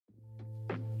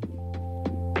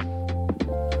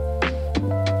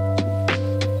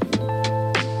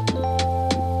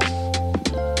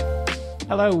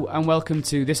Hello and welcome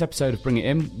to this episode of Bring It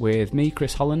In with me,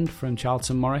 Chris Holland from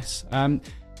Charlton Morris.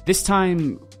 This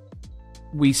time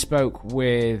we spoke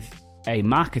with a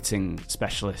marketing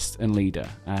specialist and leader,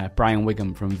 Brian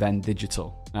Wigham from Venn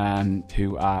Digital,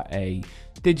 who are a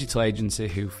digital agency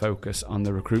who focus on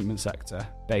the recruitment sector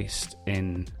based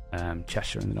in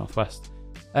Cheshire in the Northwest.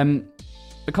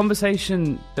 The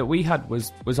conversation that we had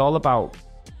was all about,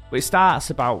 it starts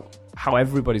about how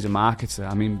everybody's a marketer.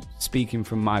 I mean, speaking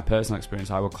from my personal experience,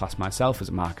 I would class myself as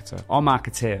a marketer, or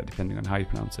marketeer, depending on how you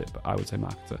pronounce it, but I would say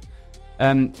marketer.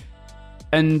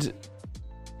 And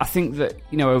I think that,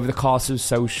 you know, over the course of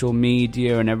social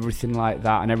media and everything like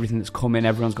that, and everything that's coming,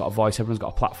 everyone's got a voice, everyone's got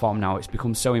a platform now. It's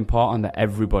become so important that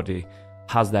everybody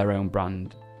has their own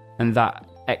brand, and that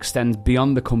extends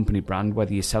beyond the company brand,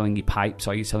 whether you're selling your pipes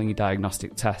or you're selling your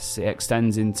diagnostic tests. It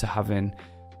extends into having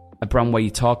a brand where you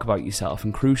talk about yourself,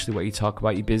 and crucially where you talk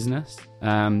about your business.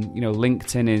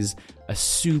 LinkedIn is a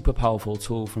super powerful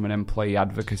tool from an employee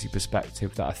advocacy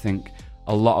perspective that I think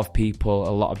a lot of people, a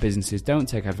lot of businesses don't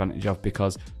take advantage of,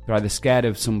 because they're either scared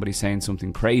of somebody saying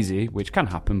something crazy, which can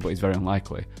happen but is very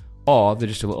unlikely, or they're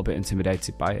just a little bit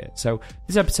intimidated by it. So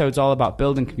this episode's all about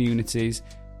building communities,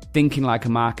 thinking like a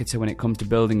marketer when it comes to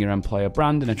building your employer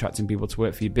brand and attracting people to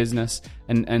work for your business,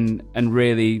 and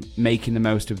really making the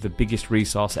most of the biggest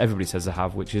resource everybody says they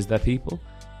have, which is their people.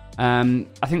 I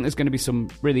think there's going to be some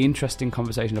really interesting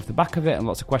conversation off the back of it and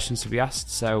lots of questions to be asked.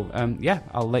 So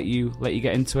I'll let you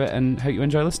get into it and hope you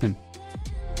enjoy listening.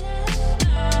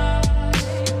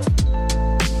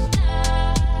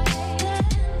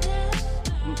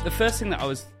 The first thing that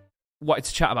I wanted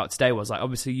to chat about today was, like,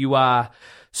 obviously you are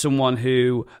someone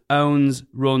who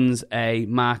runs a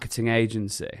marketing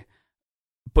agency,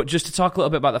 but just to talk a little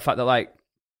bit about the fact that, like,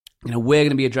 you know, we're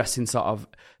going to be addressing sort of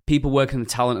people working in the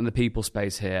talent and the people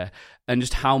space here, and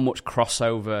just how much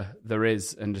crossover there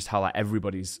is, and just how, like,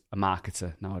 everybody's a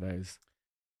marketer nowadays.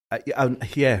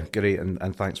 Yeah, great,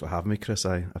 and thanks for having me, Chris.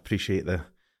 I appreciate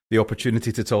the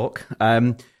opportunity to talk.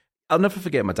 I'll never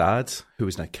forget my dad, who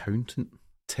was an accountant,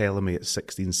 telling me at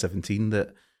 16, 17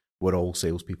 that we're all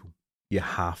salespeople. You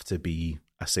have to be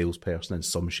a salesperson in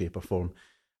some shape or form.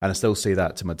 And I still say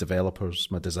that to my developers,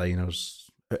 my designers.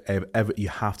 You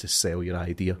have to sell your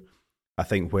idea. I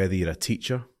think whether you're a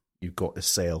teacher, you've got to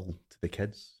sell to the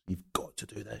kids. You've got to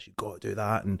do this, you've got to do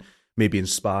that, and maybe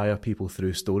inspire people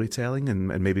through storytelling. And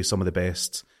maybe some of the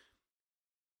best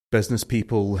business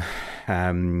people,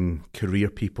 career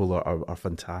people are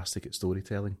fantastic at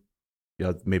storytelling. You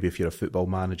know, maybe if you're a football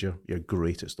manager, you're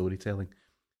great at storytelling.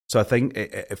 So I think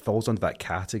it falls under that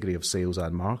category of sales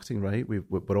and marketing, right?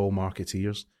 We're all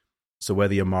marketeers. So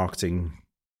whether you're marketing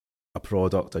a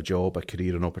product, a job, a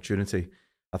career, an opportunity,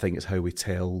 I think it's how we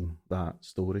tell that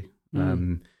story.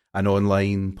 And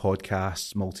online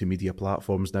podcasts, multimedia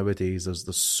platforms nowadays,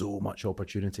 there's so much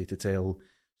opportunity to tell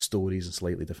stories in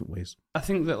slightly different ways. I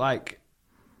think that, like,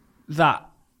 that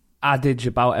adage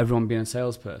about everyone being a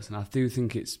salesperson, I do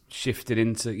think it's shifted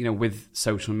into, you know, with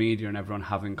social media and everyone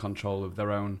having control of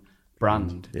their own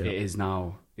brand. Yeah.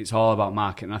 It's all about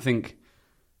marketing. I think,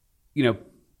 you know,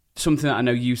 something that I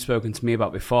know you've spoken to me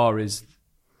about before is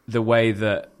the way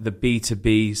that the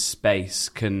B2B space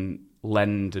can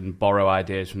lend and borrow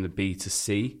ideas from the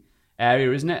B2C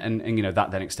area, isn't it? And you know, that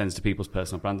then extends to people's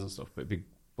personal brands and stuff. But it'd be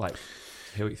like,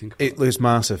 hear what you think about It's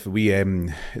massive.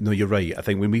 No, you're right. I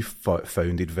think when we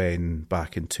founded Venn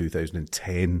back in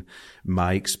 2010,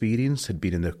 my experience had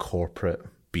been in the corporate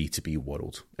B2B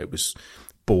world. It was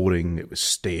boring, it was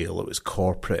stale, it was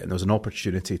corporate, and there was an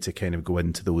opportunity to kind of go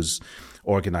into those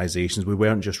organisations. We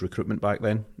weren't just recruitment back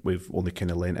then. We've only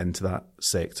kind of lent into that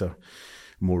sector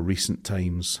more recent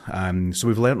times. So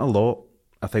we've learnt a lot.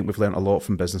 I think we've learnt a lot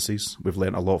from businesses. We've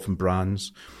learnt a lot from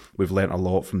brands. We've learnt a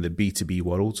lot from the B2B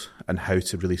world and how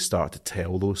to really start to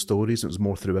tell those stories. It was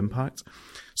more through impact.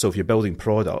 So if you're building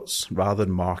products, rather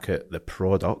than market the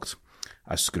product,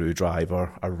 a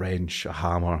screwdriver, a wrench, a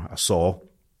hammer, a saw,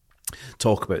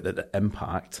 talk about the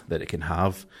impact that it can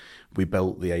have. We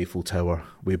built the Eiffel Tower.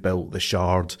 We built the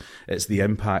Shard. It's the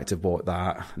impact of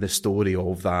the story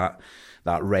of that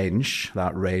wrench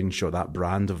or that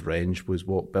brand of wrench was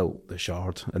what built the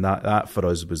Shard. And that for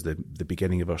us was the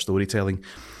beginning of our storytelling.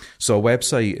 So a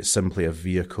website is simply a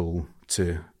vehicle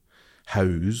to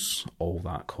house all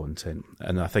that content.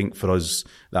 And I think for us,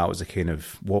 that was a kind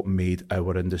of what made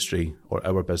our industry or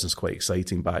our business quite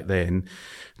exciting back then.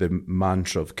 The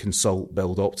mantra of consult,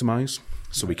 build, optimize.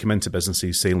 So we come into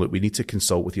businesses saying, look, we need to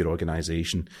consult with your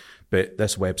organisation, but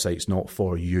this website's not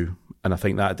for you. And I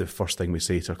think that's the first thing we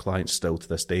say to our clients still to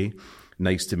this day.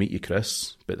 Nice to meet you,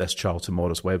 Chris, but this Charlton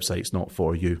Morris website's not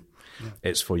for you. Yeah.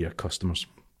 It's for your customers.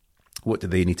 What do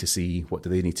they need to see? What do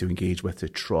they need to engage with to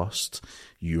trust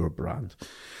your brand?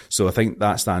 So I think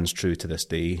that stands true to this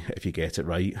day if you get it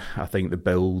right. I think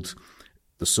there's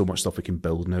so much stuff we can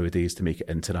build nowadays to make it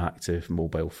interactive,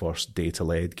 mobile first,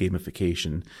 data-led,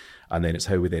 gamification, and then it's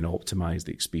how we then optimize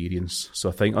the experience. So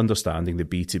I think understanding the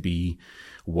B2B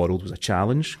world was a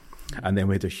challenge. And then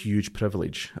we had a huge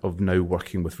privilege of now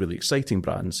working with really exciting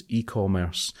brands,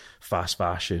 e-commerce, fast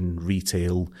fashion,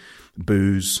 retail,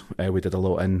 booze, we did a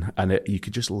lot in, and you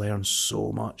could just learn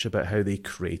so much about how they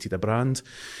created a brand.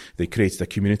 They created a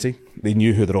community. They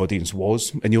knew who their audience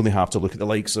was, and you only have to look at the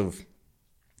likes of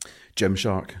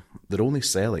Gymshark. They're only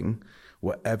selling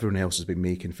what everyone else has been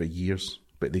making for years,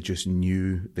 but they just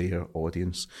knew their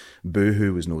audience.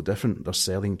 Boohoo was no different. They're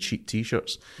selling cheap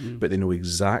T-shirts, but they know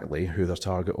exactly who their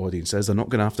target audience is. They're not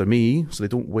going after me, so they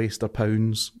don't waste their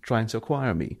pounds trying to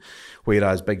acquire me.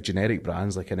 Whereas big generic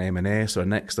brands like an M&S or a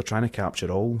NYX, they're trying to capture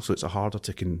all, so it's harder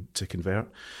to convert.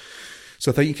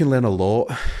 So I think you can learn a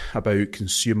lot about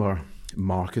consumer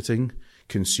marketing,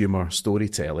 consumer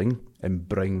storytelling, and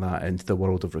bring that into the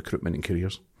world of recruitment and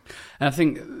careers. And I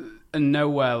think, and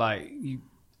nowhere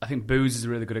I think booze is a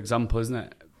really good example, isn't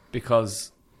it?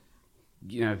 Because,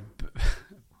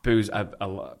 booze,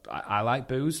 I like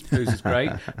booze. Booze is great.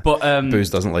 But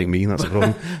booze doesn't like me, that's a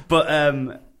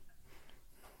problem.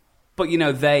 But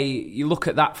you look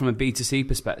at that from a B2C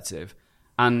perspective,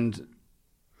 and,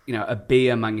 a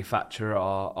beer manufacturer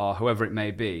or whoever it may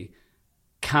be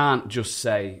can't just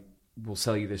say, we'll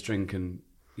sell you this drink and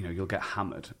you'll get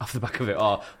hammered off the back of it.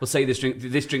 Or we'll say this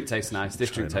drink tastes nice, this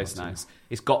drink tastes nice.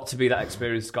 It's got to be that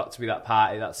experience, it's got to be that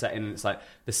party, that setting. And it's like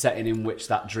the setting in which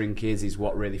that drink is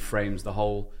what really frames the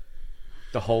whole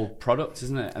product,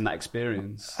 isn't it? And that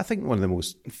experience. I think one of the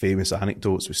most famous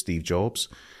anecdotes was Steve Jobs.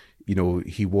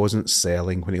 He wasn't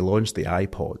selling when he launched the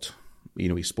iPod.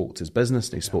 He spoke to his business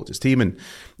and he spoke to his team, and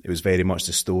it was very much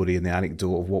the story and the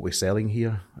anecdote of what we're selling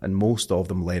here. And most of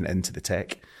them lent into the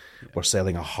tech. Yeah. We're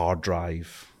selling a hard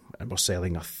drive, and we're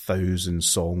selling 1,000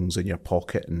 songs in your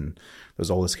pocket, and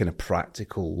there's all this kind of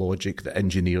practical logic that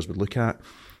engineers would look at.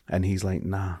 And he's like,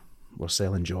 nah, we're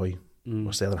selling joy.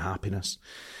 We're selling happiness.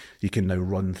 You can now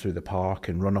run through the park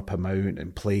and run up a mount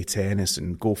and play tennis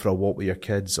and go for a walk with your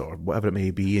kids or whatever it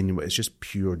may be, and it's just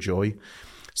pure joy.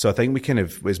 So I think we kind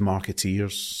of, as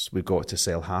marketeers, we've got to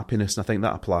sell happiness, and I think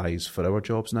that applies for our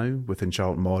jobs now within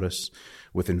Charlton Morris,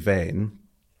 within Venn.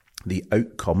 The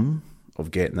outcome of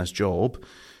getting this job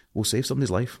will save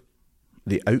somebody's life.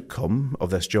 The outcome of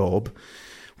this job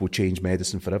will change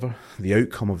medicine forever. The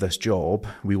outcome of this job,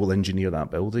 we will engineer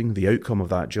that building. The outcome of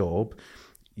that job,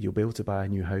 you'll be able to buy a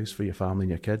new house for your family and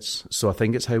your kids. So I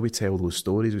think it's how we tell those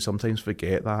stories. We sometimes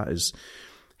forget that as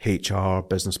HR,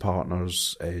 business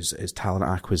partners, as talent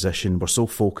acquisition. We're so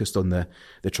focused on the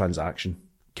transaction.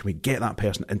 Can we get that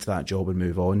person into that job and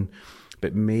move on?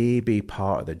 But maybe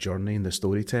part of the journey and the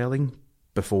storytelling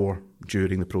before,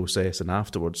 during the process and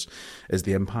afterwards is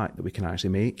the impact that we can actually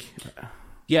make.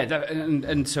 Yeah,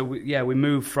 and so we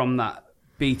move from that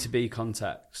B2B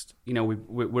context.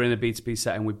 We're in a B2B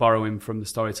setting, we're borrowing from the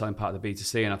storytelling part of the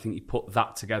B2C, and I think you put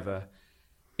that together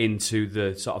into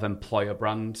the sort of employer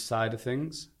brand side of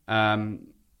things. I'm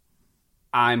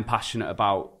passionate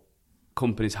about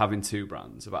companies having two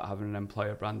brands, about having an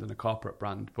employer brand and a corporate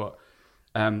brand, but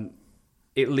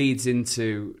it leads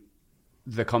into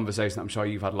the conversation that I'm sure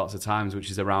you've had lots of times, which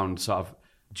is around sort of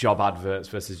job adverts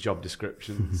versus job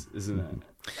descriptions, isn't it?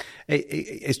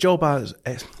 It's job ads.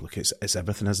 Look, it's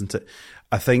everything, isn't it?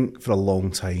 I think for a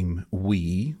long time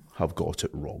we have got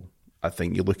it wrong. I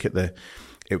think you look at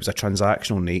it was a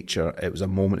transactional nature. It was a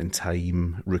moment in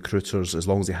time. Recruiters, as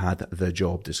long as they had the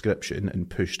job description and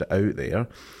pushed it out there,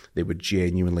 they would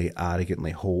genuinely,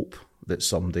 arrogantly hope that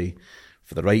somebody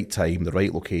for the right time, the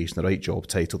right location, the right job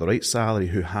title, the right salary,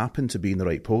 who happened to be in the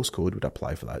right postcode would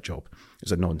apply for that job.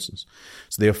 It's a nonsense.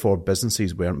 So therefore,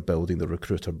 businesses weren't building the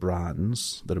recruiter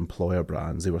brands, their employer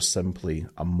brands. They were simply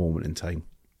a moment in time.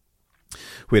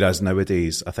 Whereas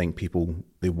nowadays, I think people,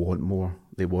 they want more.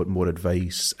 They want more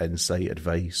advice, insight,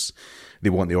 advice. They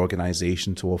want the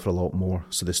organisation to offer a lot more.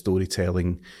 So the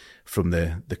storytelling from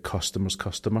the customer's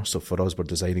customer. So for us, we're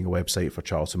designing a website for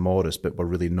Charlton Morris, but we're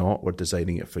really not. We're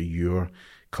designing it for your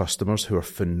customers who are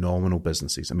phenomenal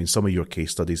businesses. I mean, some of your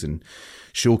case studies and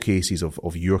showcases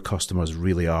of your customers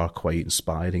really are quite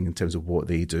inspiring in terms of what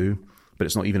they do. But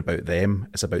it's not even about them.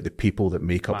 It's about the people that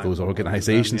make up those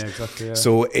organisations. Yeah, exactly, yeah.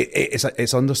 So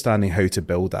it's understanding how to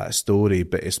build that story,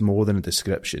 but it's more than a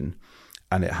description,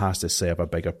 and it has to serve a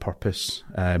bigger purpose.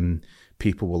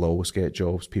 People will always get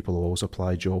jobs. People will always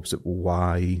apply jobs.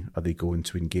 Why are they going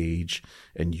to engage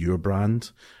in your brand?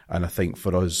 And I think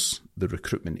for us, the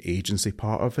recruitment agency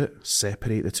part of it,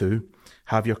 separate the two.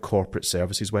 Have your corporate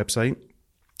services website,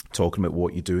 talking about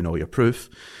what you do and all your proof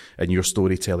and your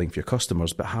storytelling for your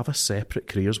customers, but have a separate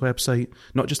careers website,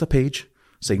 not just a page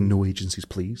saying no agencies,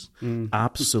 please.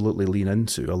 Absolutely lean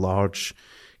into a large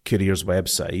careers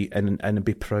website and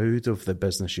be proud of the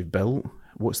business you've built.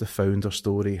 What's the founder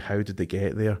story? How did they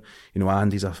get there?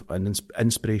 Andy's an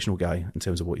inspirational guy in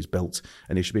terms of what he's built,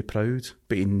 and he should be proud,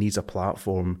 but he needs a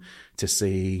platform to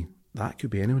say that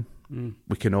could be anyone.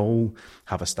 We can all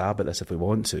have a stab at this if we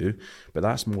want to, but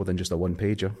that's more than just a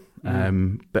one-pager.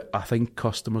 But I think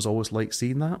customers always like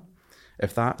seeing that.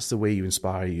 If that's the way you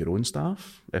inspire your own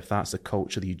staff, if that's the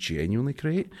culture that you genuinely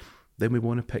create, then we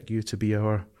want to pick you to be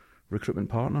our recruitment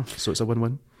partner. So it's a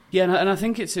win-win. Yeah, and I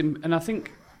think I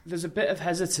think there's a bit of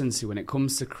hesitancy when it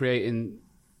comes to creating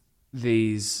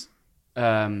these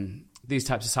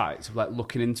types of sites, of like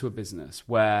looking into a business,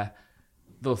 where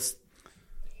those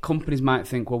companies might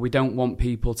think, well, we don't want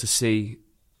people to see,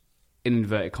 in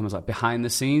inverted commas, like behind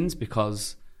the scenes,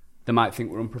 because they might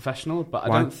think we're unprofessional. But I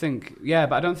don't think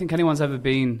no one's ever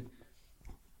been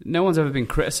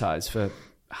criticised for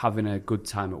having a good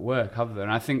time at work, have they?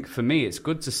 And I think for me, it's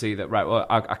good to see that, right, well,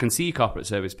 I can see your corporate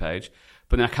service page,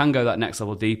 but then I can go that next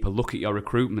level deeper, look at your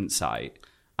recruitment site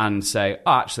and say,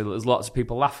 oh, actually, there's lots of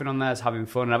people laughing on there, having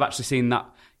fun. And I've actually seen that,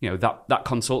 that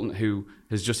consultant who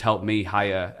has just helped me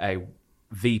hire a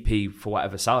VP for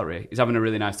whatever salary is having a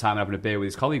really nice time and having a beer with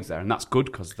his colleagues there. And that's good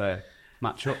because they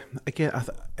match up. Again,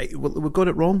 we've got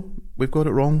it wrong. We've got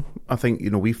it wrong. I think,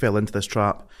 we fell into this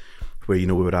trap where, we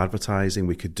were advertising,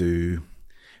 we could do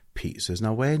pizzas on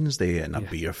a Wednesday and a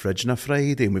beer fridge on a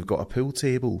Friday, and we've got a pool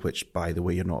table, which, by the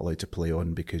way, you're not allowed to play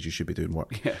on because you should be doing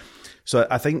work. Yeah. So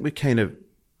I think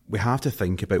we have to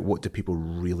think about what do people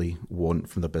really want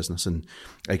from their business. And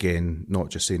again, not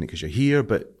just saying it because you're here,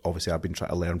 but obviously I've been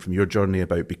trying to learn from your journey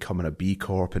about becoming a B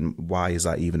Corp and why is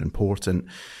that even important.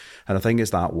 And I think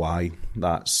it's that why.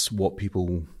 That's what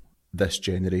people, this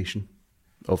generation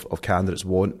of candidates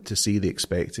want to see, they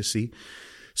expect to see.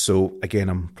 So again,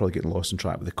 I'm probably getting lost in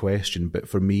track with the question, but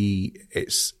for me,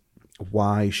 it's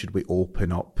why should we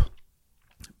open up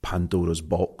Pandora's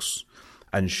box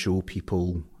and show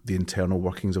people the internal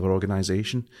workings of our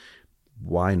organisation?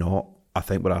 Why not? I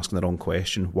think we're asking the wrong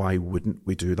question. Why wouldn't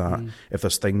we do that? If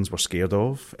there's things we're scared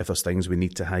of, if there's things we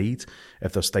need to hide,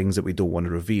 if there's things that we don't want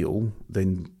to reveal,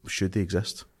 then should they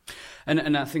exist?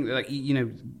 And I think that,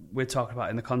 we're talking about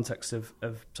in the context of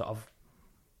sort of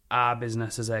our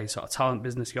business as a sort of talent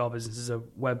business, your business as a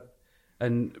web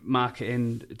and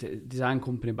marketing design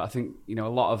company. But I think, a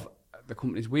lot of the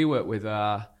companies we work with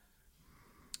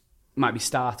might be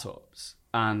startups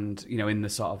and, in the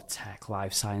sort of tech,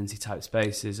 life sciencey type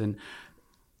spaces. And,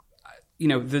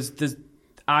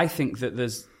 I think that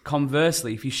there's,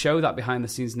 conversely, if you show that behind the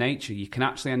scenes nature, you can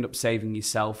actually end up saving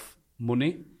yourself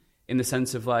money in the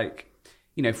sense of like,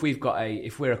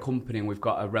 if we're a company and we've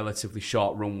got a relatively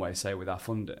short runway, say with our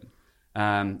funding,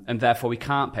 and therefore we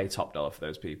can't pay top dollar for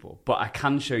those people, but I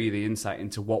can show you the insight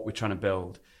into what we're trying to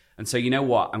build. And so, you know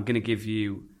what, I'm going to give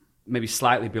you maybe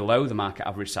slightly below the market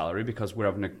average salary because we're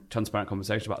having a transparent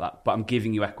conversation about that, but I'm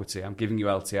giving you equity, I'm giving you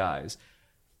LTIs.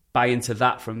 Buy into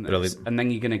that from this. Brilliant. And then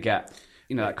you're going to get,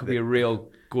 that could be a real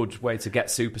good way to get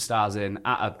superstars in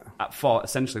for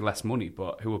essentially less money,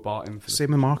 but who are bought in for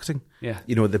same in marketing. Yeah.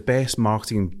 The best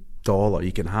marketing dollar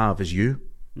you can have is you.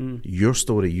 Your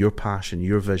story, your passion,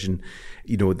 your vision.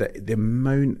 The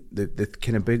amount, the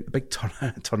kind of big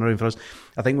turnaround for us.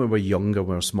 I think when we were younger, when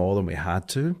we were smaller and we had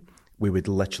to, we would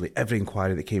literally, every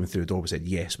inquiry that came through the door, we said,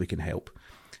 yes, we can help.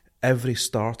 Every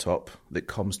startup that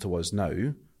comes to us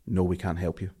now, no, we can't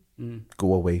help you.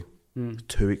 Go away.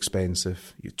 Too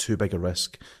expensive, you're too big a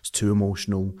risk, it's too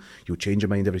emotional, you'll change your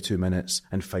mind every 2 minutes,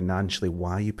 and financially,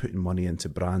 why are you putting money into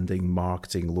branding,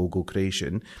 marketing, logo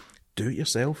creation? Do it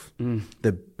yourself.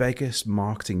 The biggest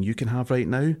marketing you can have right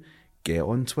now, get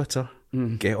on Twitter,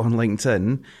 get on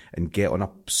LinkedIn, and get on a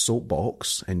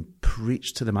soapbox and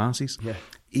preach to the masses. Yeah.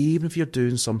 Even if you're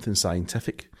doing something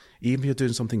scientific, even if you're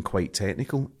doing something quite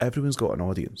technical, everyone's got an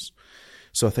audience.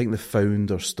 So I think the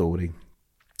founder story,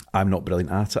 I'm not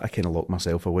brilliant at it. I kind of lock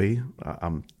myself away.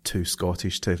 I'm too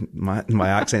Scottish to, my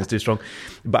accent's too strong.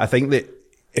 But I think that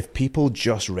if people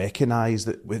just recognise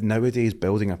that with nowadays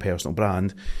building a personal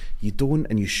brand, you don't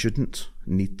and you shouldn't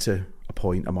need to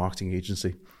appoint a marketing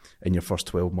agency in your first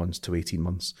 12 months to 18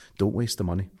 months. Don't waste the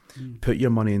money. Put your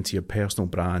money into your personal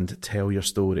brand, tell your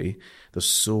story. There's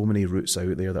so many routes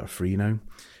out there that are free now.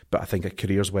 But I think a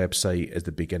careers website is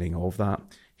the beginning of that.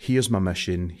 here's my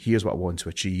mission, here's what I want to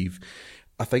achieve.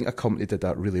 I think a company did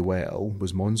that really well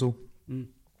was Monzo.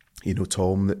 You know,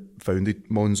 Tom that founded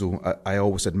Monzo, I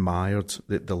always admired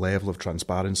the level of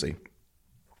transparency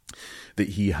that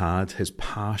he had, his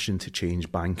passion to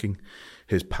change banking,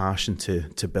 his passion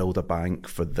to build a bank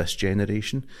for this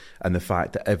generation, and the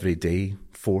fact that every day,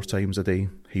 4 times a day,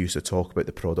 he used to talk about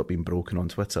the product being broken on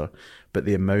Twitter. But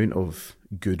the amount of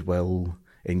goodwill,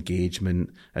 engagement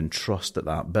and trust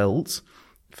that built,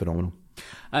 phenomenal.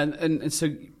 And so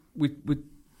we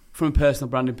from a personal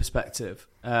branding perspective,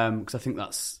 because I think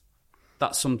that's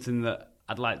something that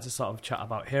I'd like to sort of chat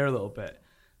about here a little bit,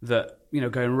 that, you know,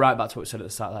 going right back to what we said at the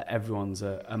start, like everyone's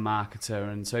a marketer.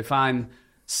 And so if I'm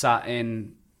sat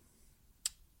in,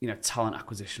 you know, talent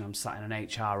acquisition, I'm sat in an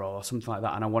HR or something like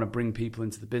that, and I want to bring people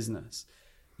into the business,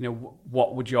 you know,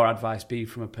 what would your advice be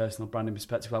from a personal branding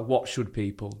perspective? Like, what should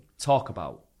people talk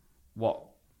about?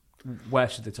 Where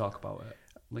should they talk about it?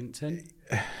 LinkedIn?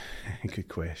 Good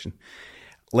question.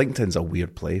 LinkedIn's a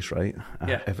weird place, right?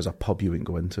 Yeah. If there's a pub, you wouldn't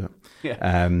go into it. Yeah.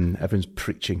 Everyone's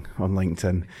preaching on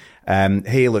LinkedIn.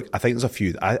 Hey, look, I think there's a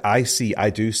few. I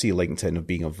do see LinkedIn of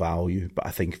being of value, but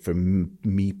I think for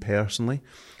me personally,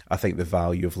 I think the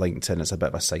value of LinkedIn is a bit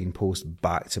of a signpost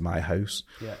back to my house.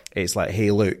 Yeah. It's like,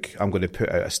 hey, look, I'm going to put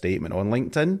out a statement on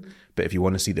LinkedIn, but if you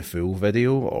want to see the full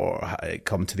video or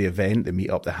come to the event, the meet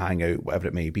up, the hangout, whatever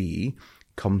it may be,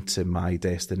 come to my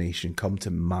destination, come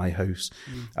to my house.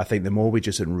 I think the more we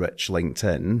just enrich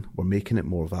LinkedIn, we're making it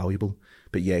more valuable.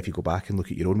 But yeah, if you go back and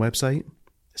look at your own website,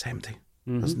 it's empty.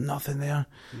 There's nothing there.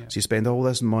 Yeah. So you spend all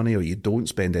this money, or you don't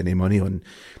spend any money on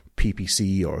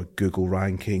PPC or Google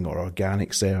ranking or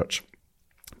organic search,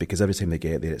 because every time they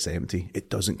get there, it's empty. It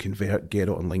doesn't convert. Get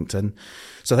it on LinkedIn.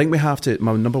 So I think we have to,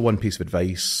 my number one piece of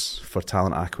advice for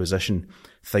talent acquisition,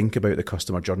 think about the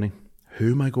customer journey.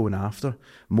 Who am I going after?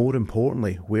 More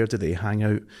importantly, where do they hang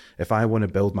out? If I want to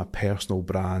build my personal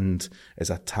brand as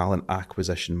a talent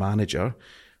acquisition manager,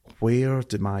 where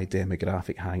do my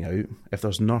demographic hang out? If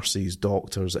there's nurses,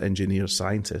 doctors, engineers,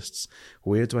 scientists,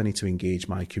 where do I need to engage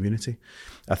my community?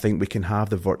 I think we can have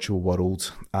the virtual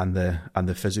world and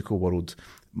the physical world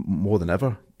more than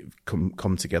ever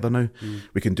come together now.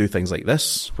 We can do things like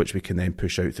this, which we can then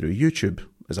push out through YouTube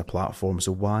as a platform.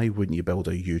 So why wouldn't you build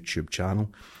a YouTube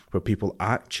channel where people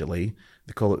actually,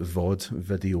 they call it VOD,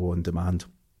 video on demand.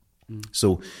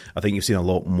 So I think you've seen a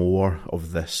lot more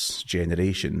of this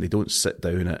generation. They don't sit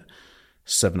down at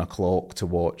 7 o'clock to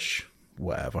watch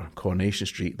whatever, Coronation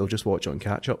Street. They'll just watch it on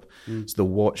catch up. So they'll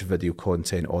watch video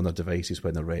content on their devices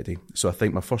when they're ready. So I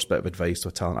think my first bit of advice to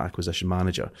a talent acquisition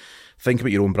manager, think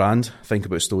about your own brand, think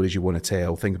about stories you want to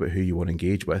tell, think about who you want to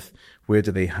engage with, where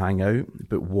do they hang out,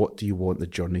 but what do you want the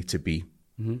journey to be?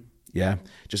 Yeah,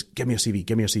 just give me your CV,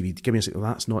 give me your CV, give me your CV.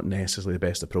 Well, that's not necessarily the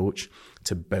best approach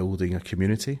to building a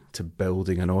community, to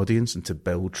building an audience, and to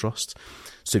build trust.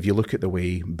 So if you look at the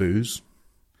way Booze,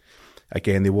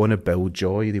 again, they want to build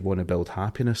joy, they want to build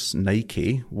happiness.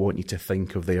 Nike want you to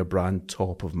think of their brand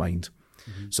top of mind.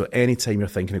 So anytime you're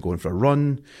thinking of going for a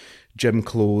run, gym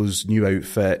clothes, new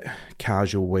outfit,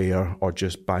 casual wear, or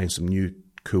just buying some new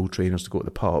cool trainers to go to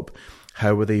the pub,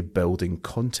 how are they building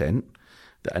content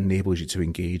that enables you to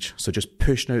engage? So just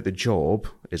pushing out the job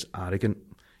is arrogant.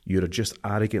 You're just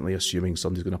arrogantly assuming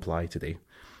somebody's going to apply today.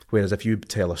 Whereas if you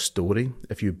tell a story,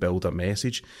 if you build a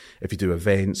message, if you do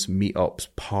events, meetups,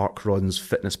 park runs,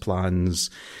 fitness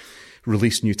plans,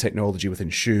 release new technology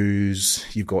within shoes,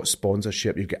 you've got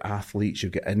sponsorship, you've got athletes,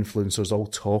 you've got influencers all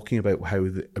talking about how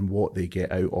and what they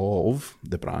get out of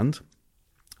the brand,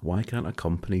 why can't a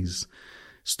company's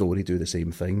story do the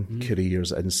same thing?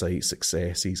 Careers, insights,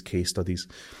 successes, case studies.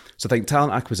 So I think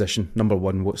talent acquisition, number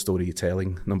one, what story are you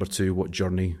telling? Number two, what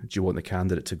journey do you want the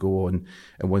candidate to go on?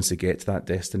 And once they get to that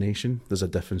destination, there's a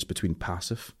difference between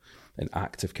passive and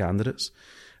active candidates.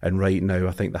 And right now,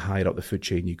 I think the higher up the food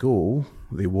chain you go,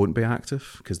 they won't be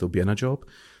active because they'll be in a job.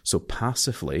 So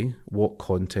passively, what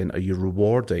content are you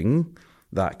rewarding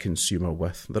that consumer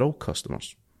with? They're all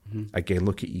customers. Again,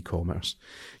 look at e-commerce.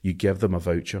 You give them a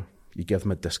voucher. You give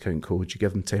them a discount code, you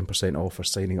give them 10% off for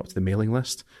signing up to the mailing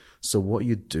list. So what are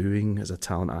you doing as a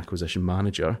talent acquisition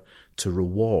manager to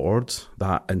reward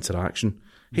that interaction?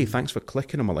 Hey, thanks for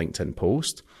clicking on my LinkedIn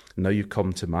post. Now you've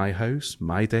come to my house,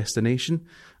 my destination.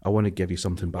 I want to give you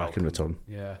something back in return.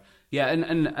 Yeah. Yeah,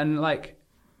 and like,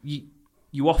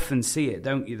 you often see it,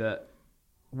 don't you, that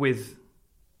with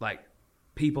like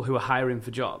people who are hiring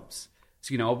for jobs.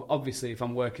 So, you know, obviously if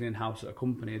I'm working in-house at a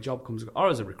company, a job comes, or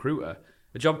as a recruiter,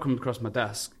 a job comes across my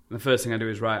desk, and the first thing I do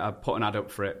is, I put an ad up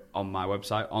for it on my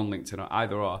website, on LinkedIn, or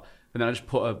either or, and then I just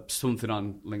put something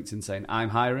on LinkedIn saying, I'm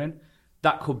hiring.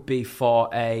 that could be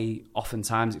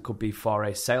oftentimes it could be for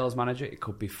a sales manager, it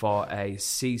could be for a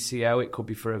CCO, it could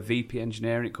be for a VP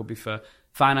engineering, it could be for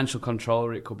financial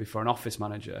controller, it could be for an office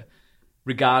manager.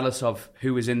 Regardless of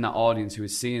who is in that audience, who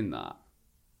is seeing that,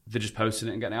 they're just posting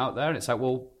it and getting it out there. And it's like,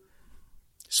 well...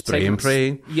 Spray and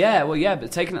pray. Yeah,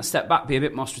 but taking that step back, be a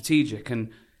bit more strategic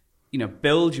and,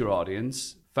 build your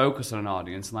audience, focus on an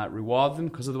audience and like reward them,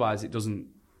 because otherwise you're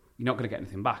not going to get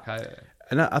anything back.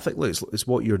 And I think, look, it's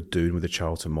what you're doing with the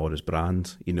Charlton Morris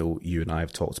brand. You and I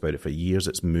have talked about it for years.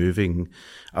 It's moving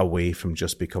away from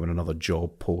just becoming another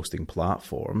job posting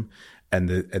platform, and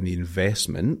the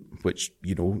investment, which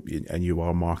and you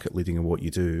are market leading in what you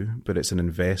do, but it's an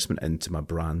investment into my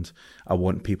brand. I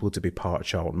want people to be part of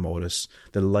Charlton Morris.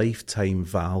 The lifetime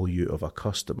value of a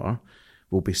customer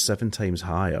will be 7 times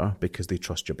higher because they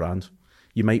trust your brand.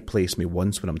 You might place me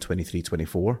once when I'm 23,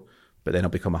 24. But then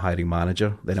I'll become a hiring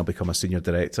manager, then I'll become a senior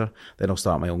director, then I'll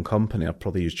start my own company. I'll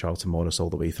probably use Charlton Morris all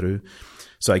the way through.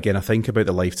 So again, I think about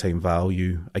the lifetime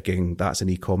value. Again, that's an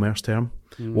e-commerce term.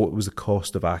 What was the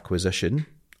cost of acquisition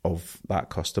of that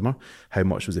customer? How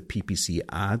much was the PPC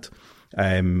ad?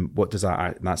 What does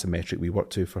that? And that's a metric we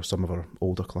work to for some of our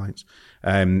older clients.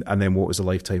 And then what was the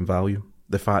lifetime value?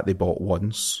 The fact they bought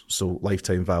once, so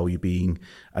lifetime value being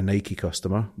a Nike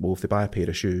customer. Well, if they buy a pair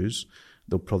of shoes,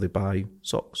 they'll probably buy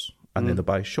socks. And then they'll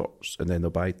buy shorts, and then they'll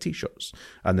buy T-shirts.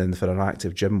 And then for an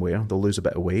active gym wear, they'll lose a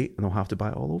bit of weight, and they'll have to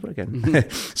buy it all over again.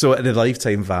 So the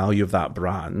lifetime value of that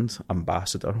brand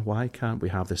ambassador, why can't we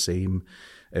have the same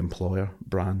employer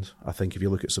brand? I think if you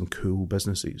look at some cool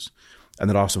businesses, and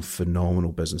there are some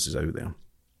phenomenal businesses out there,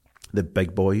 the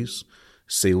big boys,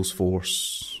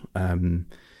 Salesforce,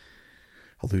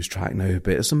 I'll lose track now, but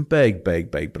there's some big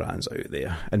brands out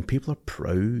there, and people are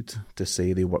proud to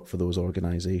say they work for those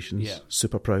organisations. Yeah.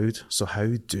 Super proud. So how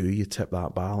do you tip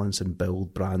that balance and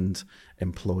build brand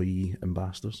employee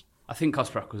ambassadors? I think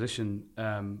cost per acquisition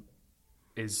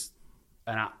is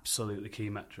an absolutely key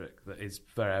metric that is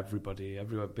for everybody,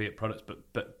 be it products,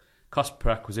 but cost per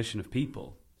acquisition of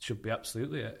people should be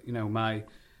absolutely it.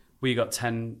 We got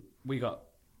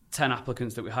 10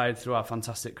 applicants that we hired through our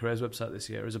fantastic careers website this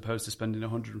year, as opposed to spending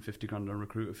 150 grand on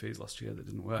recruiter fees last year that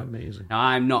didn't work. Amazing. Now,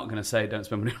 I'm not going to say don't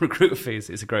spend money on recruiter fees.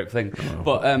 It's a great thing.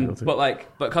 But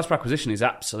cost per acquisition is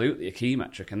absolutely a key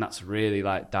metric, and that's really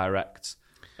like direct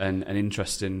and an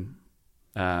interesting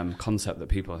concept that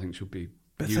people, I think, should be.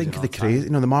 But think of the crazy,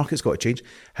 the market's got to change.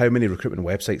 How many recruitment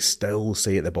websites still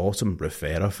say at the bottom,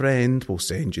 refer a friend, we'll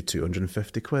send you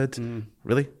 250 quid?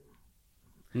 Really?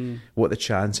 What are the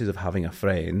chances of having a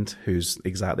friend who's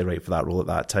exactly right for that role at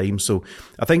that time? So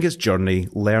I think it's journey,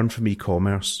 learn from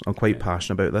e-commerce. I'm quite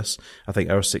passionate about this. I think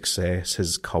our success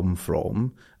has come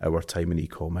from our time in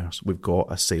e-commerce. We've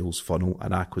got a sales funnel,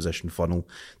 an acquisition funnel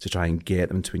to try and get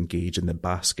them to engage in the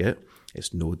basket.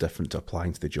 It's no different to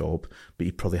applying to the job, but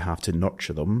you probably have to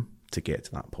nurture them to get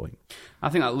to that point. I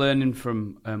think that learning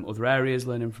from other areas,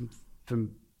 learning from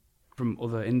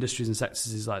other industries and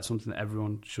sectors is like something that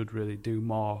everyone should really do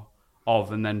more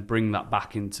of, and then bring that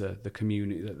back into the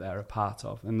community that they're a part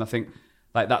of. And I think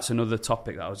like that's another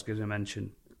topic that I was going to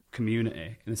mention,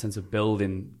 community, in the sense of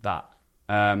building that.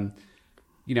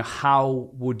 How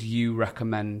would you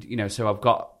recommend, so I've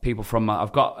got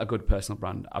a good personal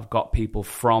brand. I've got people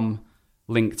from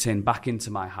LinkedIn back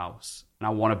into my house, and I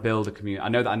want to build a community. I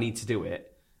know that I need to do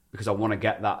it because I want to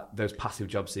get those passive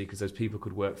job seekers, those people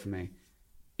could work for me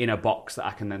in a box that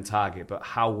I can then target. But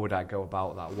how would I go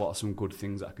about that? What are some good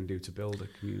things that I can do to build a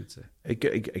community?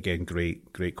 Again,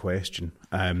 great question.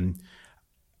 I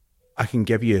can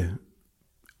give you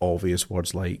obvious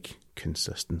words like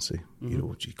consistency.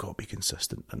 You've got to be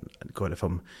consistent. And God,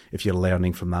 if you're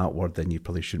learning from that word, then you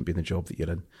probably shouldn't be in the job that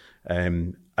you're in.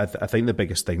 I think the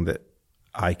biggest thing that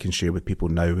I can share with people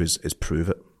now is prove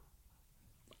it.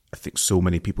 I think so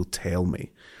many people tell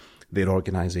me their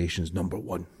organisation's number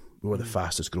one. We're the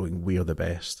fastest growing. We're the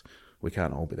best. We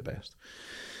can't all be the best.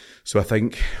 So I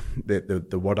think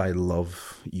the word I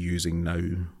love using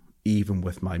now, even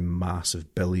with my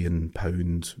massive £1 billion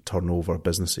turnover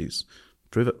businesses,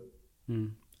 prove it.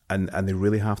 And they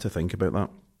really have to think about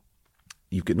that.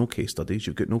 You've got no case studies,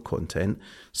 you've got no content.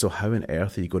 So how on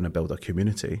earth are you going to build a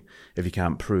community if you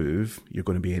can't prove you're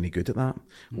going to be any good at that?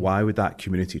 Why would that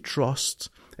community trust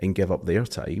and give up their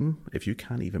time if you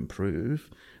can't even prove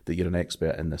that you're an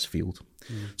expert in this field?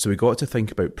 So we got to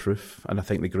think about proof. And I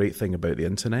think the great thing about the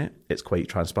internet, it's quite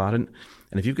transparent.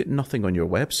 And if you've got nothing on your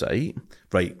website,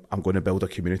 right, I'm going to build a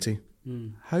community.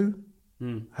 How?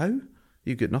 How?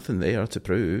 You've got nothing there to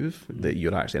prove that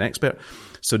you're actually an expert.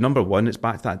 So number one, it's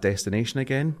back to that destination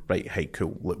again. Right, hey,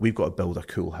 cool. Look, we've got to build a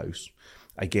cool house.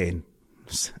 Again,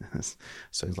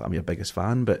 sounds like I'm your biggest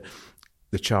fan, but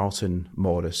the Charlton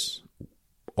Morris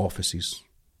offices,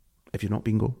 if you're not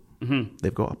bingo,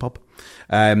 they've got a pub.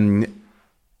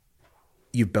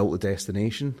 You've built a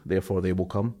destination, therefore they will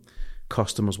come.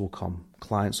 Customers will come.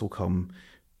 Clients will come.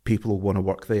 People will want to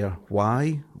work there.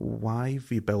 Why? Why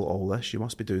have you built all this? You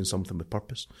must be doing something with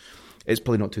purpose. It's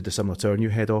probably not too dissimilar to our new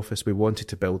head office. We wanted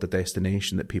to build a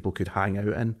destination that people could hang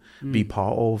out in, be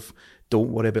part of.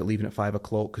 Don't worry about leaving at 5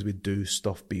 o'clock because we do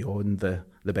stuff beyond the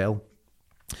bell.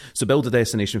 So build a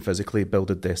destination physically, build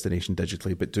a destination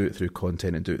digitally, but do it through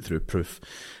content and do it through proof.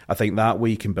 I think that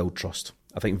way you can build trust.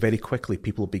 I think very quickly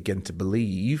people begin to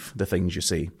believe the things you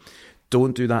say.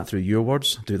 Don't do that through your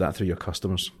words, do that through your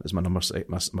customers, is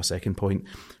my second point.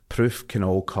 Proof can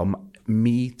all come.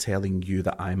 Me telling you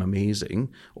that I'm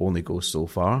amazing only goes so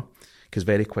far, because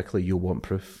very quickly you'll want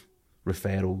proof.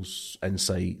 Referrals,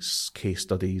 insights, case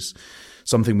studies.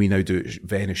 Something we now do at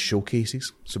Venn is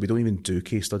showcases. So we don't even do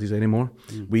case studies anymore.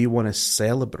 We want to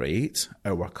celebrate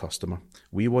our customer.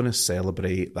 We want to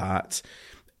celebrate that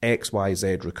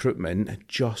XYZ recruitment,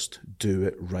 just do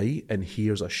it right. And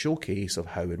here's a showcase of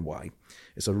how and why.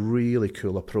 It's a really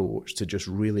cool approach to just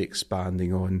really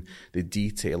expanding on the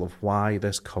detail of why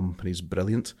this company's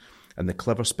brilliant. And the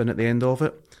clever spin at the end of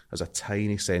it, there's a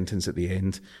tiny sentence at the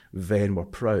end, then we're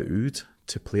proud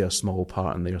to play a small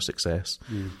part in their success.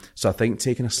 So I think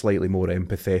taking a slightly more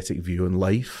empathetic view on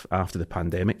life after the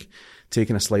pandemic,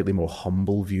 taking a slightly more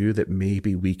humble view that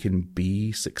maybe we can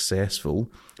be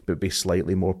successful, but be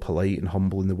slightly more polite and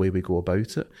humble in the way we go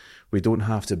about it. We don't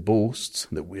have to boast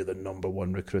that we're the number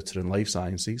one recruiter in life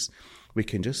sciences. We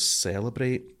can just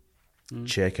celebrate.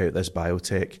 Check out this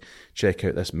biotech, check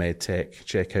out this medtech,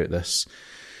 check out this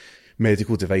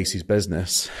medical devices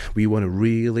business. We want to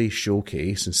really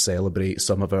showcase and celebrate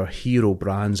some of our hero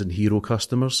brands and hero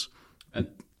customers. And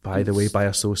by the way, by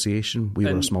association, we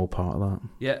were a small part of that.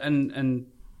 Yeah, and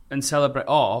celebrate,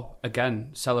 or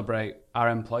again, celebrate our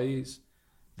employees.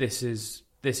 This is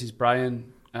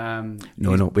Brian.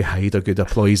 No, we hide our good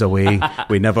employees away.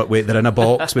 They're in a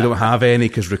box. We don't have any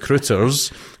because recruiters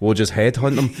will just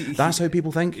headhunt them. That's how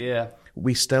people think. Yeah.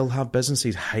 We still have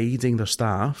businesses hiding their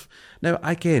staff. Now,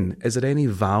 again, is there any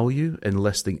value in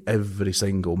listing every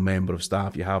single member of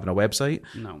staff you have on a website?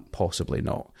 No. Possibly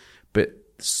not. But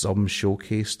some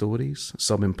showcase stories,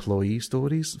 some employee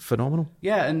stories, phenomenal.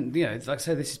 Yeah, and like I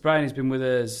said, this is Brian. He's been with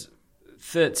us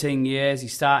 13 years. He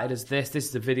started as this. This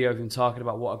is the video of him talking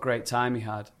about what a great time he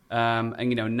had.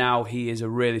 And now he is a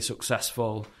really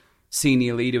successful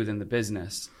senior leader within the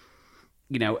business.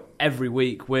 Every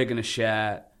week we're going to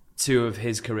share 2 of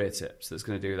his career tips that's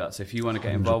going to do that. So if you want to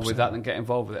get involved 100%. With that, then get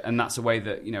involved with it. And that's a way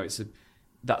that,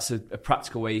 that's a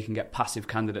practical way you can get passive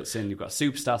candidates in. You've got a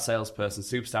superstar salesperson,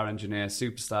 superstar engineer,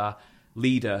 superstar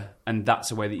leader, and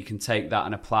that's a way that you can take that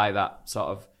and apply that sort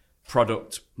of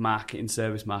product marketing,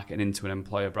 service marketing into an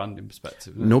employer branding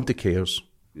perspective. Nobody cares.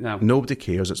 No. Nobody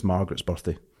cares it's Margaret's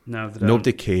birthday. No, they don't.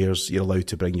 Nobody cares you're allowed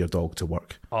to bring your dog to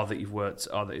work. Or that you've worked,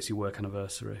 or that it's your work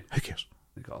anniversary. Who cares?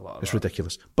 They've got a lot of It's that.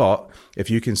 ridiculous. But if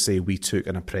you can say we took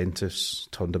an apprentice,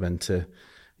 turned him into,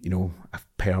 a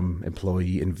perm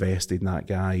employee, invested in that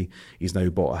guy, he's now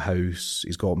bought a house,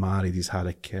 he's got married, he's had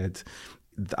a kid.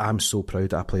 I'm so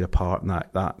proud that I played a part in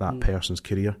that person's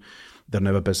career. They're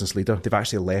now a business leader. They've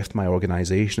actually left my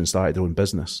organisation and started their own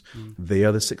business. They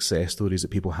are the success stories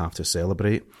that people have to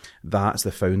celebrate. That's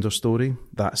the founder story.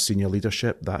 That's senior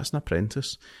leadership. That's an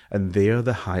apprentice. And they're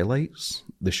the highlights,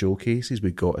 the showcases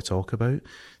we've got to talk about.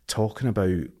 Talking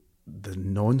about the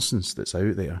nonsense that's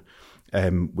out there.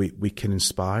 We can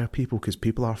inspire people because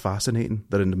people are fascinating.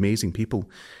 They're amazing people.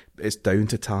 It's down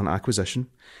to talent acquisition.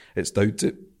 It's down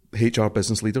to HR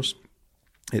business leaders.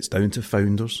 It's down to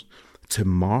founders to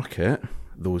market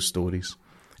those stories.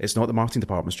 It's not the marketing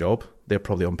department's job. They're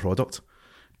probably on product.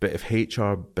 But if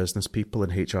HR business people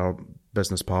and HR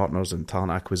business partners and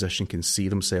talent acquisition can see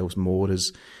themselves more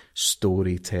as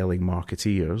storytelling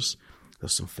marketeers,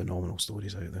 there's some phenomenal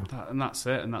stories out there. And that's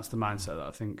it. And that's the mindset that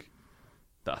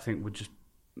I think would just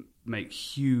make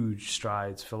huge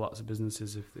strides for lots of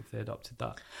businesses if they adopted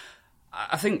that.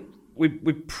 I think we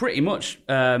pretty much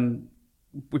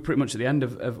we're pretty much at the end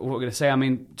of what we're going to say. I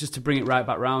mean, just to bring it right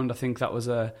back round, I think that was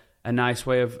a nice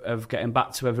way of getting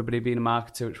back to everybody being a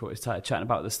marketer, which is what we started chatting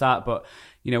about at the start. But,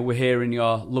 we're here in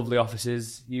your lovely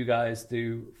offices. You guys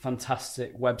do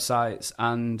fantastic websites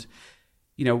and,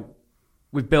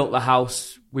 we've built the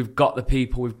house, we've got the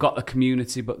people, we've got the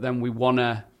community, but then we want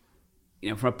to,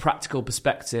 from a practical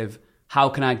perspective, how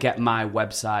can I get my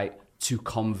website to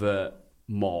convert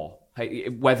more?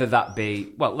 Whether that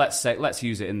be, let's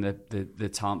use it in the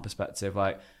talent perspective.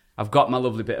 Like, I've got my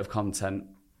lovely bit of content.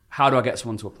 how do I get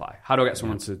someone to apply? How do I get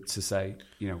someone to say,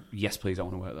 yes, please, I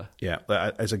want to work there?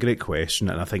 Yeah, it's a great question,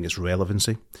 and I think it's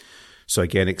relevancy. So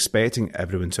again, expecting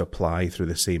everyone to apply through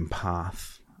the same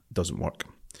path doesn't work.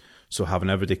 So having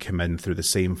everybody come in through the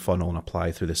same funnel and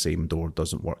apply through the same door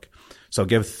doesn't work. So I'll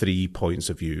give 3 points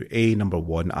of view. Number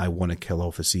one, I want to kill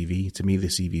off the CV. To me, the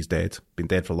CV is dead. Been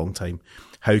dead for a long time.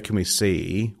 How can we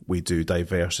say we do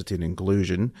diversity and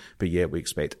inclusion, but yet we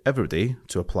expect everybody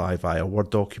to apply via a Word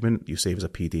document, you save as a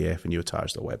PDF and you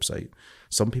attach to the website?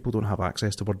 Some people don't have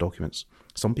access to Word documents.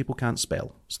 Some people can't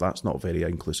spell, so that's not very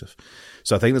inclusive.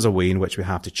 So I think there's a way in which we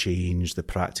have to change the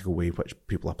practical way in which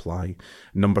people apply.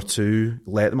 Number 2,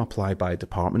 let them apply by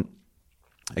department.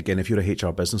 Again, if you're a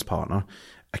HR business partner,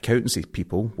 accountancy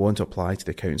people want to apply to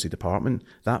the accountancy department.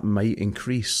 That might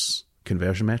increase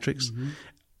conversion metrics. Mm-hmm.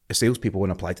 Salespeople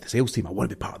want to apply to the sales team. I want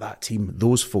to be part of that team.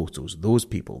 Those photos, those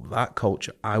people, that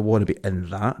culture, I want to be in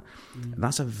that. Mm. And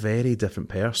that's a very different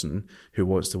person who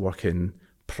wants to work in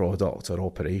product or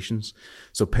operations.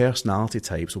 So personality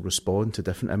types will respond to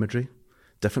different imagery,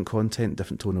 different content,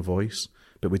 different tone of voice,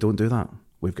 but we don't do that.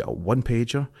 We've got a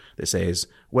one-pager that says,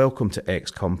 welcome to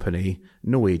X company,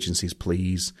 no agencies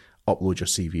please, upload your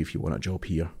CV if you want a job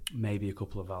here. Maybe a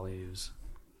couple of values.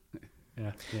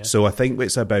 Yeah. So I think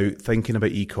it's about thinking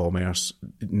about e-commerce.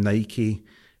 Nike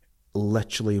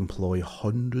literally employ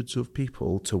hundreds of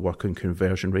people to work on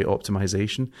conversion rate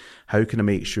optimization. How can I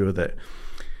make sure that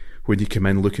when you come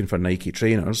in looking for Nike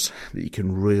trainers, that you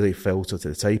can really filter to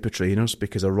the type of trainers?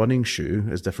 Because a running shoe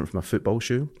is different from a football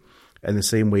shoe. In the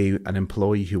same way, an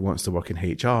employee who wants to work in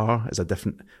HR is a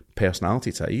different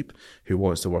personality type who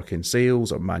wants to work in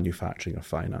sales or manufacturing or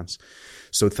finance.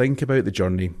 So think about the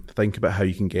journey. Think about how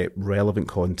you can get relevant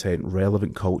content,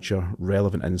 relevant culture,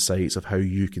 relevant insights of how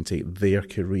you can take their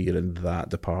career in that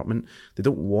department. They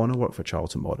don't want to work for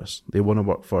Charlton Morris. They want to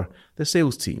work for the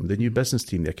sales team, the new business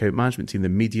team, the account management team, the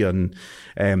media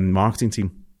and marketing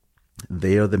team.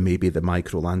 They're maybe the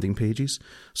micro landing pages.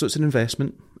 So it's an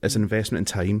investment. It's an investment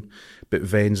in time. But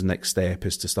Ven's next step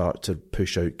is to start to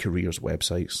push out careers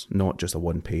websites, not just a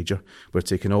one-pager. We're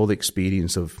taking all the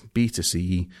experience of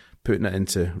B2C, putting it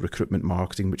into recruitment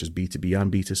marketing, which is B2B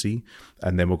and B2C,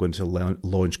 and then we're going to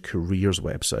launch careers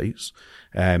websites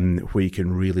where you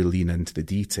can really lean into the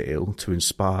detail to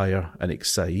inspire and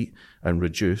excite and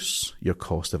reduce your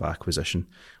cost of acquisition.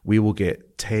 We will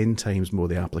get 10 times more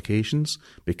the applications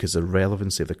because the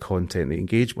relevancy of the content they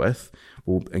engage with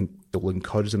will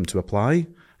encourage them to apply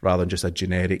rather than just a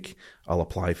generic, I'll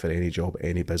apply for any job,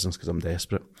 any business because I'm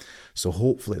desperate. So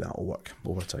hopefully that will work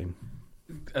over time.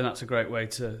 And that's a great way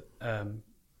to wrap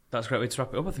it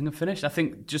up. I think I'm finished. I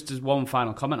think just as one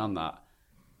final comment on that,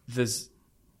 there's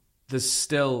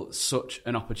still such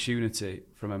an opportunity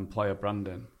from employer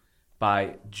branding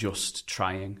by just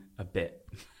trying a bit.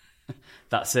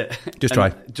 That's it. Just try.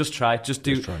 Just try. Just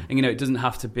do. Just try. And it doesn't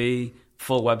have to be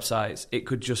full websites. It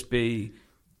could just be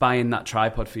buying that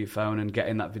tripod for your phone and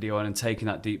getting that video on and taking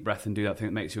that deep breath and do that thing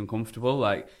that makes you uncomfortable.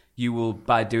 Like, you will,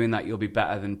 by doing that, you'll be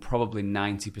better than probably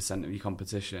 90% of your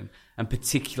competition. And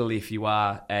particularly if you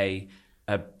are a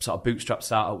sort of bootstrap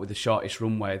startup with the shortest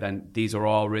runway, then these are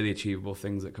all really achievable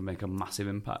things that can make a massive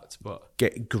impact. But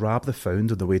grab the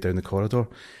founder on the way down the corridor.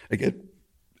 Again,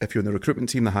 if you're in the recruitment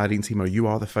team, the hiring team, or you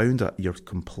are the founder, you're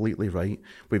completely right.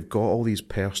 We've got all these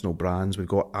personal brands. We've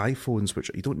got iPhones,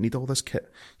 which you don't need all this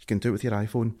kit. You can do it with your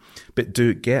iPhone. But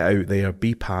get out there,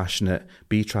 be passionate,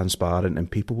 be transparent,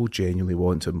 and people will genuinely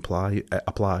want to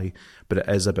apply. But it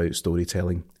is about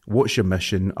storytelling. What's your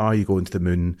mission? Are you going to the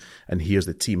moon? And here's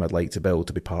the team I'd like to build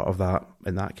to be part of that.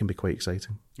 And that can be quite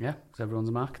exciting. Yeah, because everyone's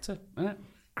a marketer, isn't it?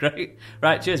 Great.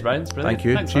 Right, cheers, Brian. It's brilliant. Thank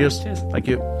you. Thanks, cheers. Cheers. Thank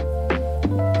you.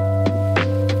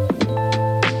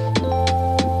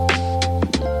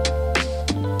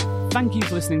 Thank you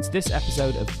for listening to this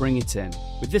episode of Bring It In.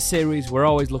 With this series, we're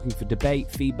always looking for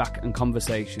debate, feedback and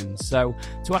conversations. So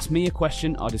to ask me a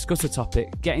question or discuss a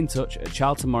topic, get in touch at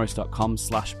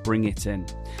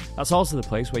charltonmorris.com/bringitin. That's also the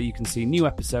place where you can see new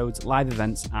episodes, live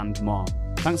events and more.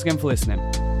 Thanks again for listening.